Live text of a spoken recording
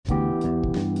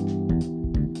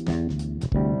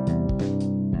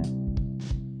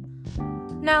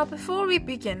Now, before we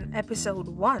begin episode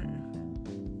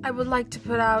 1, I would like to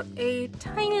put out a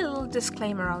tiny little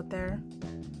disclaimer out there.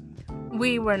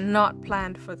 We were not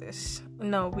planned for this.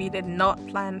 No, we did not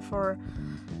plan for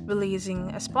releasing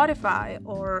a Spotify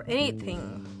or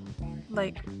anything.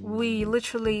 Like, we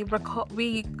literally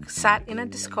we sat in a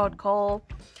Discord call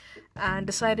and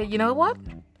decided, you know what?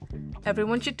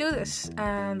 Everyone should do this.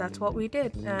 And that's what we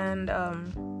did. And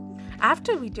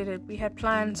after we did it, we had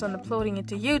plans on uploading it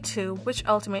to YouTube, which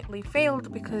ultimately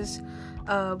failed because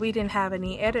we didn't have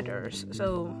any editors.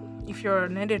 So if you're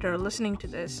an editor listening to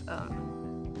this, as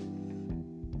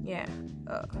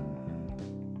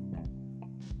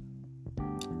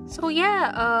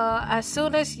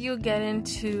soon as you get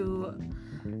into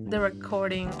the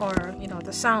recording or,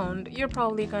 the sound, you're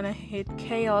probably gonna hit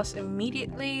chaos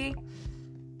immediately.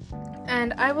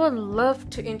 And I would love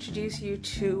to introduce you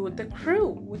to the crew,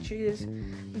 which is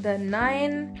the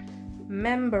 9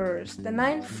 members, the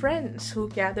 9 friends who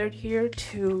gathered here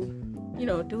to,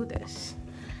 do this.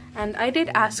 And I did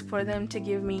ask for them to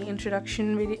give me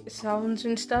introduction sounds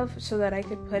and stuff so that I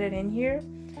could put it in here.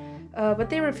 But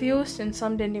they refused, and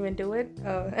some didn't even do it.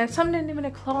 And some didn't even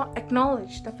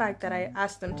acknowledge the fact that I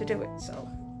asked them to do it. So,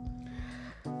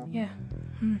 yeah.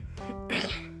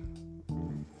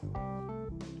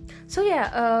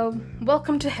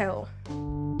 Welcome to hell.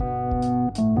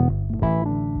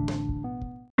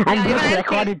 And this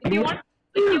recorded, please.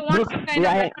 If you want some kind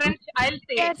of reference, I'll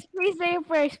say it. Yes, please say it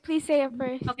first. Please say it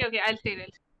first. Okay, I'll say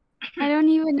it. I don't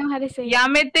even know how to say it.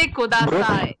 Yamete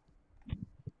Kudasai.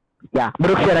 Yeah,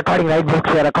 Brooks, you're recording, right? Yeah,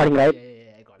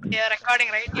 I got it. You're recording,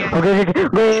 right? Yeah. Okay,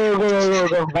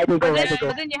 go. Why do you go?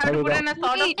 But then you have to put in a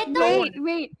sort of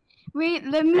Wait,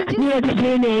 let me just say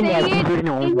it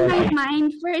in my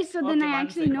mind first, so then I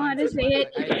actually know how to say it.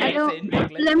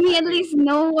 Let me at least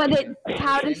know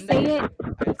how to say it.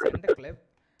 I'll send the clip.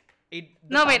 The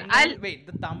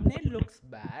thumbnail looks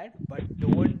bad, but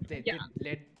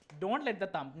don't let the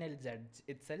thumbnail judge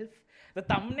itself. The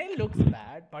thumbnail looks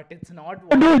bad, but it's not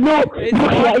what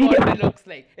it looks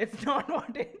like. It's not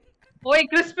what it. Oi,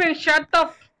 Crispin, shut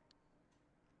up.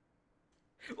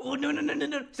 Oh no!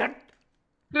 Shut.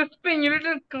 Crispin, you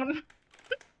little cunt.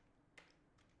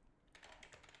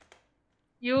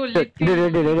 You little.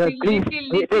 Please.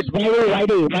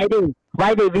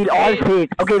 Why they will all say it.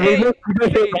 Okay, we'll make Kido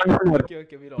say it once more.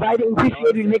 Okay, we'll all. Why they if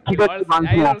we'll make Kido say it once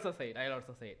I'll more. also say it.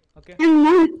 Okay. I'm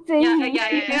not saying it.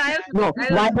 Yeah. No,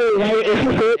 why if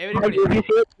you say it, Everybody. if you say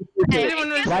it, Everyone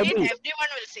will why say they-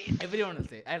 it. Everyone will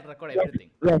say. I'll record everything.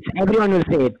 Yes, everyone will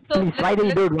say it. So Please, why do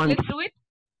you do it once?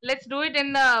 Let's do it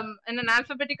in an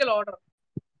alphabetical order.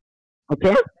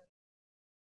 Okay?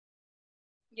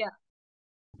 Yeah.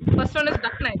 First one is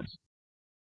Duck Knight.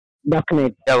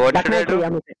 Definitely. Yeah, what should I Definitely,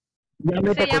 do?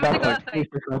 Yamete Say Yamete Kudasai. Kudasai. Please,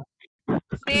 sir.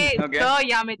 Say Okay. the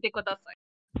Yamete Kudasai.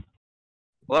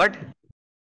 What?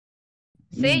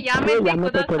 Say Yamete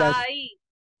Yamete Kudasai.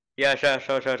 Yeah,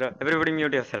 sure. Everybody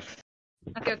mute yourself.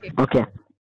 Okay. Okay.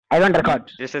 I don't record.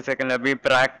 Just a second, let me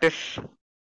practice.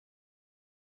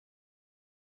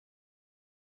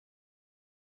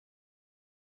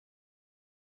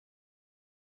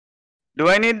 Do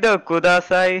I need the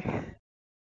Kudasai?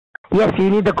 Yes, you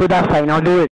need the Kudasai. Now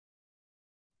do it.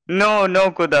 No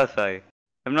Kudasai.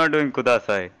 I'm not doing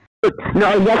Kudasai.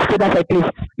 No, yes, Kudasai, please.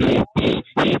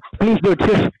 Please do it.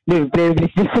 Please.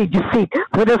 Just see.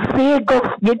 For the sake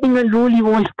of getting a rule you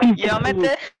want, please.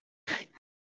 Yamete.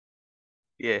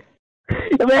 Yeah.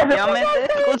 Yamete. Yamete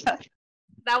Kudasai.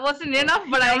 That wasn't enough,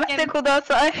 but I Yamete can.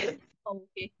 Kudasai.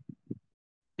 Okay.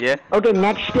 Yeah. Okay,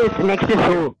 next is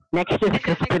who? Next is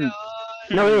Crispin.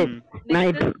 No, wait.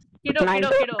 Next is Kido.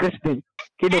 Crispin.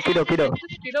 Kido. Kido.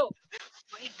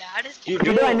 My dad is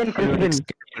Kido and then Crispin.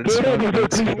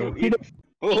 Kido, please.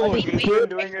 Oh, Wait. you're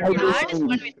doing it. Dad is one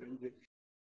with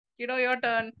Kido, your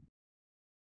turn.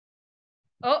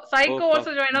 Oh, Psycho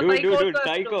also joined us. Dude,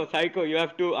 Psycho, you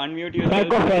have to unmute yourself.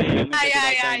 Psycho first. Yamete Kudasai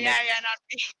Yeah, next. not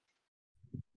me.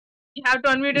 You have to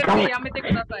unmute it. Say Yamete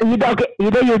Kudasai.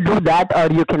 Either you do that or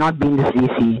you cannot be in this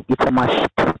VC. It's a must.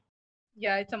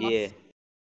 Yeah, it's a must. Yeah.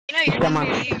 You know, you Come on.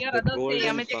 don't Your The others say golden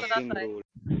Yamete fucking Kudasai. rule.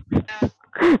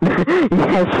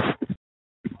 Yes.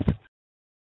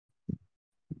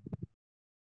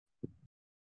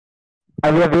 We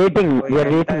are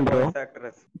waiting, bro. Voice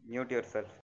actress, mute yourself.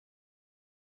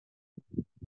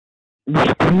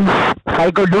 Just please,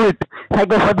 Psycho, do it.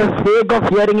 Psycho, for the sake of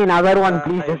hearing another one,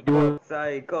 please just do it.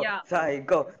 Psycho. Yeah.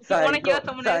 Psycho. If you wanna hear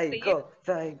someone else say it.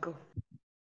 Psycho.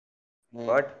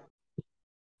 What?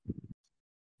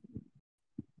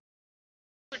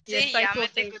 Yes, say Psycho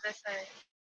Yamete says. Kudasai.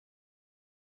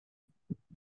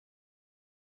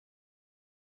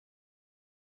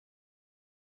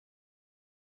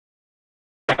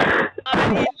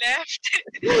 left.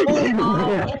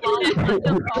 Such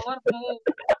a power move.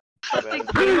 Such a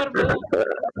gamer move.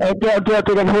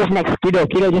 Okay, then who's next? Kiddo,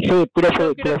 just say it. Kiddo, say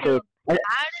it. Kiddo. That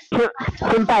is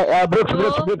Simpai, Brooks,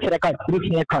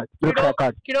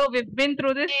 record. Kiddo, we've been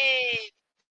through this.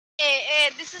 Hey,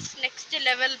 this is next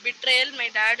level betrayal. My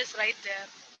dad is right there.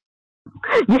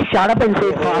 You shut up and say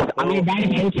it fast. I mean, that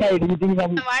is inside. You think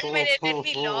I'm... 1 minute, let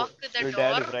me lock the Your door.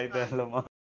 dad is right there, Lama.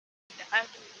 Dad,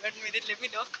 1 minute, let me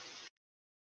lock.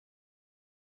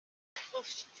 Oh,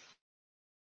 shit.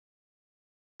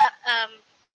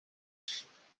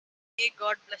 May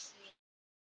God bless me.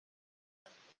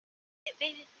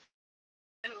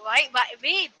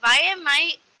 Wait, why am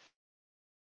I?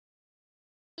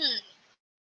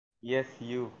 Yes,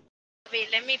 you. Wait,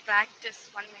 let me practice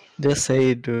 1 minute. Just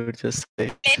say it, dude. Just say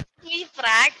it. Let me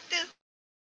practice.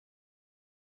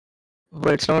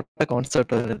 But it's not a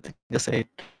concert or anything. Just say it.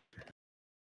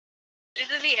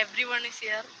 Literally everyone is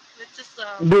here, which is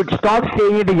Dude, stop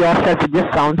saying it to yourself. It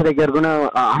just sounds like you're gonna...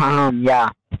 yeah.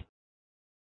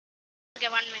 Okay,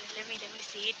 1 minute. Let me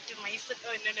say it to myself.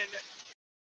 Oh, no.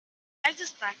 I'll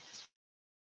just practice.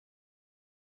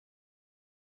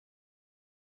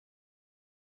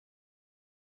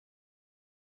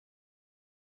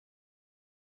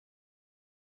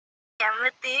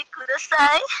 Yamate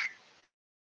kudasai.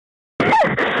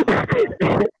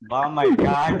 Oh my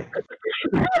god.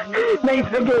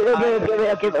 Nice,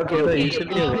 okay. You should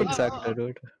be a Vince actor,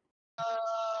 dude.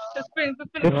 Crispin.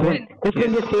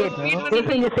 Crispin, just say it.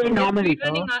 Crispin, just say it normally.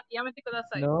 Yamate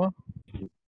kudasai. No?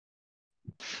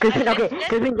 Crispin,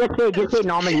 just say it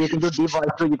normally. You can do deep voice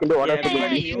too. You can do auto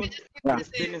Everybody tune. mute. Yeah.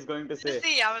 Crispin is going to say.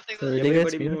 See Yamate So kudasai. really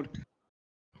gets Everybody mute.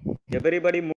 mute.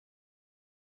 Everybody mute.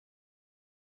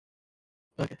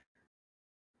 Okay.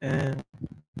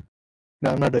 No,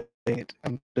 I'm not doing it.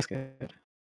 I'm just scared.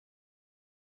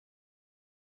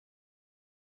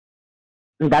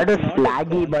 That was It's not a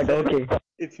laggy, but concert. okay.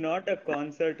 It's not a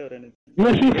concert or anything.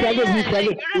 No, he said Yeah, it. like,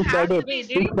 you don't have to be.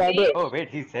 He said it. Oh wait,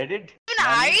 he said it? Even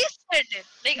I said it.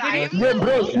 Like I am Yeah,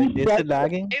 bro, the he Is said it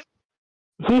lagging?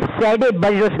 He said it,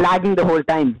 but it was lagging the whole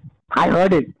time. I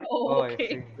heard it. Oh, I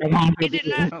okay. see. He did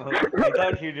not. Oh, I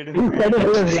thought he didn't He say said it it.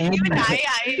 was lagging. Even I.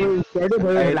 He said it I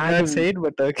was did not lagging. say it,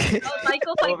 but okay. Oh,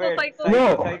 psycho. No.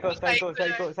 Psycho, Psycho, say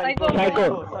it Psycho. on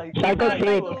oral. Psycho,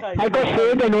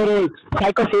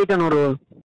 say it on oral.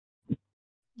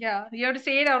 Yeah, you have to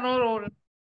say it or no roll.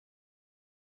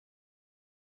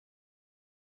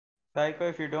 Psycho,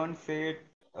 if you don't say it,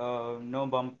 no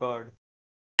bump card.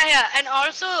 Yeah, and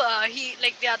also he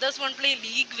like the others won't play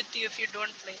league with you if you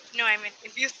don't play. No, I mean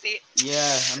if you say.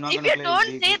 Yeah, I'm not If gonna you play don't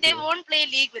League say, with they you. won't play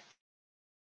league with.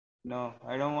 No,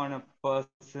 I don't want a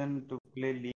person to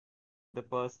play League. The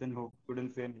person who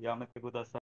couldn't say Yamate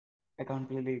Kudasai. I can't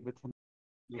play League with him.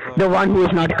 You heard The me. one who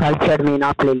is not cultured may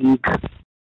not play league.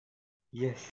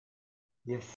 Yes,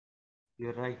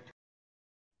 you're right.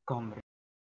 Comrade.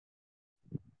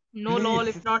 No lol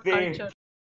if not say it. culture.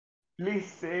 Please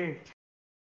say it.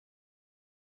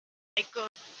 Psycho.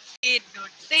 Say it, dude.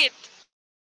 Say it.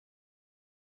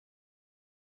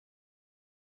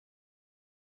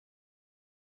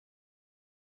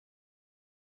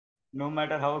 No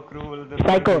matter how cruel the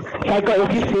Psycho, service.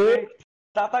 if you say it.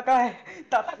 Tata ka hai?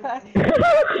 Oh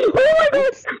my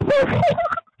god!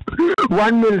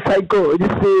 1 mil, Psycho.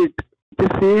 Just say it.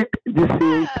 Just say it. Just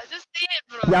say it,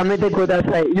 bro. Yamete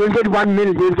Kudasai. You'll get 1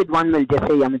 mil. Just say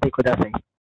Yamete Kudasai.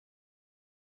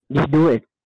 Just do it.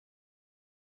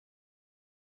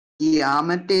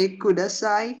 Yamate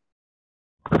kudasai.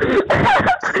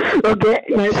 Okay,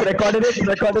 nice. Recorded it.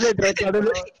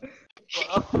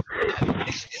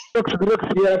 Brooks,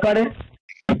 you recorded?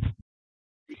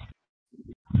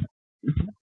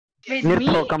 Wait,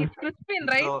 Nitro, me? come. It's Crispin,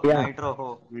 right? Yeah. Nitro ho.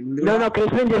 No,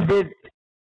 Crispin just did.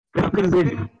 Crispin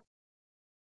did.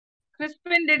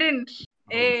 Crispin didn't.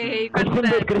 Hey, Crispin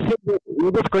did. confess.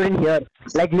 You just couldn't hear.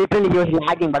 Like literally, he was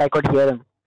lagging, but I could hear him.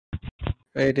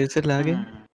 Wait, is it lagging?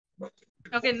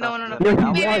 Okay, no. No, Wait, he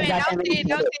now was say that time. it.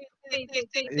 Now say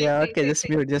it. Yeah, okay, just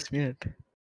mute.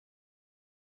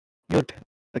 Mute.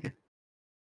 Okay.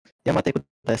 Yamate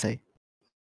Kudasai.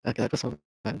 Okay, that was so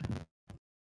bad.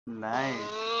 Nice.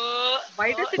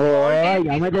 Why does it Oh, always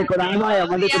Yamate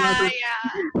Kudasai.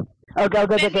 Yeah. Okay.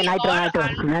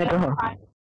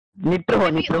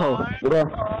 Nitro.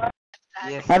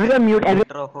 Yes. Everyone mute.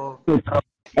 Nitro ho.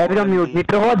 Everyone mute.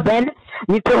 Nitro, then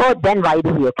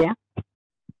YDV, okay?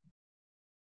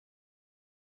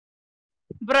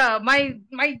 Bruh, my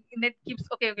net keeps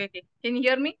okay. Can you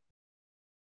hear me?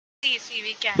 See,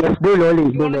 we can. Yes, do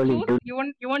lolly. You want to choose?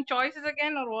 You want choices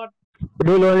again or what?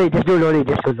 Do lolly. Do lolly.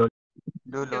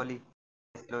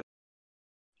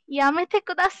 Yamete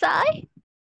kudasai.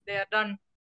 They are done.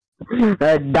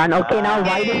 Done. Okay, now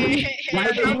why do he? Keep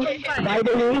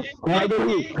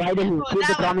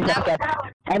the promise of cat.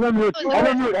 Ever mute. Why do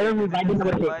you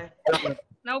say?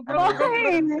 Now, Brooks.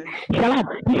 Shut up.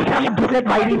 Just let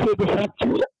why do you say this?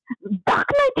 Dark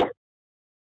Knight.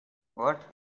 What?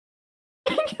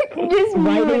 Just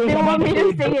Why mute. do They you want me to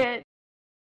have to- say it.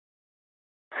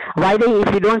 Why do you,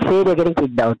 if you don't say it, you're getting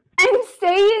kicked out? I'm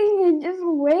saying it. Just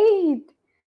wait.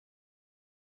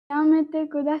 Yamete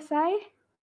kudasai.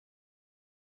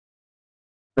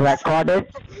 Record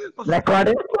it. Wait.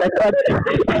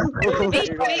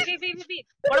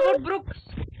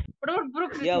 What about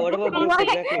Brooks? Yeah, what about Brooks? What?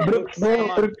 Exactly.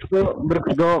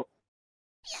 Brooks, go.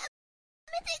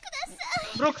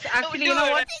 Brooks, actually, you know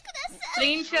what?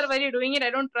 Plain share while you're doing it, I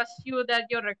don't trust you that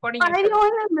you're recording I yourself. don't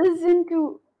want to listen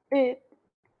to it.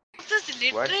 This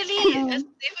is What? literally a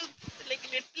simple, like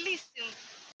literally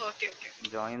simple. Okay.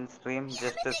 Join stream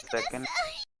just a second.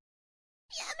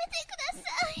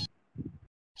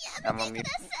 I'm on mute.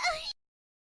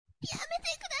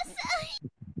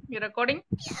 You're recording?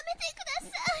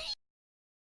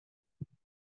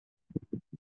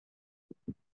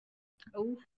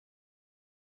 Oh.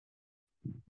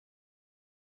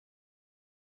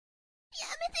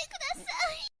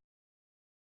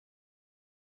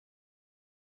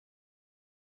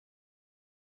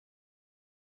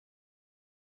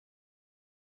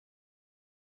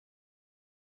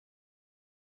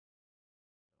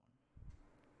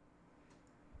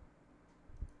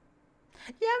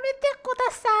 Yamete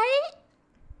kudasai.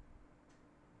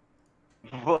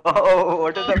 Wow,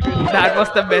 what is that? That was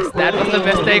the best. That was the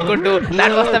best I could do.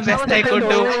 That was the best I could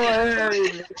do.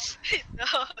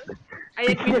 I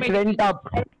It admit just my went up.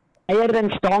 Higher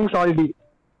than Strong's already.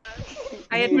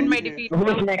 I admit my defeat.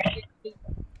 Who's next?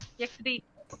 XD.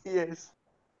 Yes.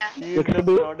 He is the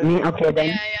XD? fraud. Me? Okay then.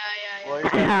 Yeah. Why is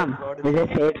that the fraud? We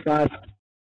just say it first.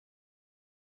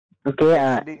 Okay,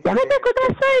 Yamete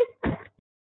kudasai.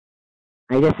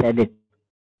 I just said it.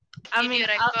 I Did mean, you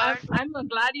record? I'm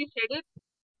glad you said it.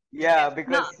 Yeah,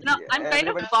 because No, I'm kind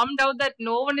of everybody- bummed out that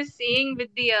no one is saying with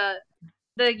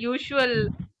the usual,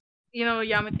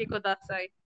 Yamete Kodasai.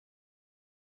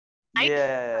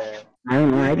 Yeah. I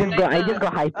don't know. I just go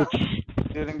high pitch.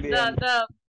 During the end.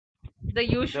 The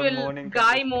usual moaning guy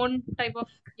kind of- moan type of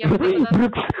Yamete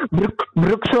Kodasai.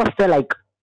 Brooks was the like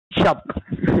shop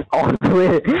all the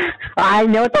way. I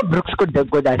never thought Brooks could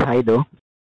go that high though.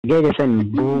 Yeah, just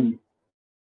went boom.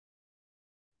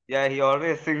 Yeah, he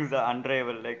always sings the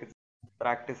Unravel, like it's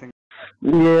practicing.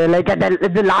 Yeah, like at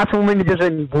the last moment it just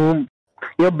went boom.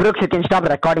 Yo, Brooks, you can stop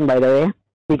recording by the way.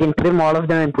 You can trim all of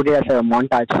them and put it as a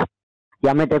montage.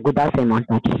 Yamete kudasai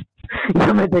montage.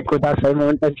 Yamete kudasai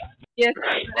montage. Yes,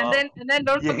 Wow. and then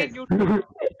don't forget Yes. YouTube.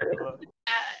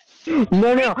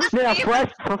 No.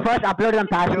 First upload on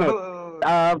Passionate.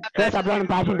 No. First upload on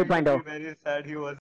Passion 2.0. Very sad he was.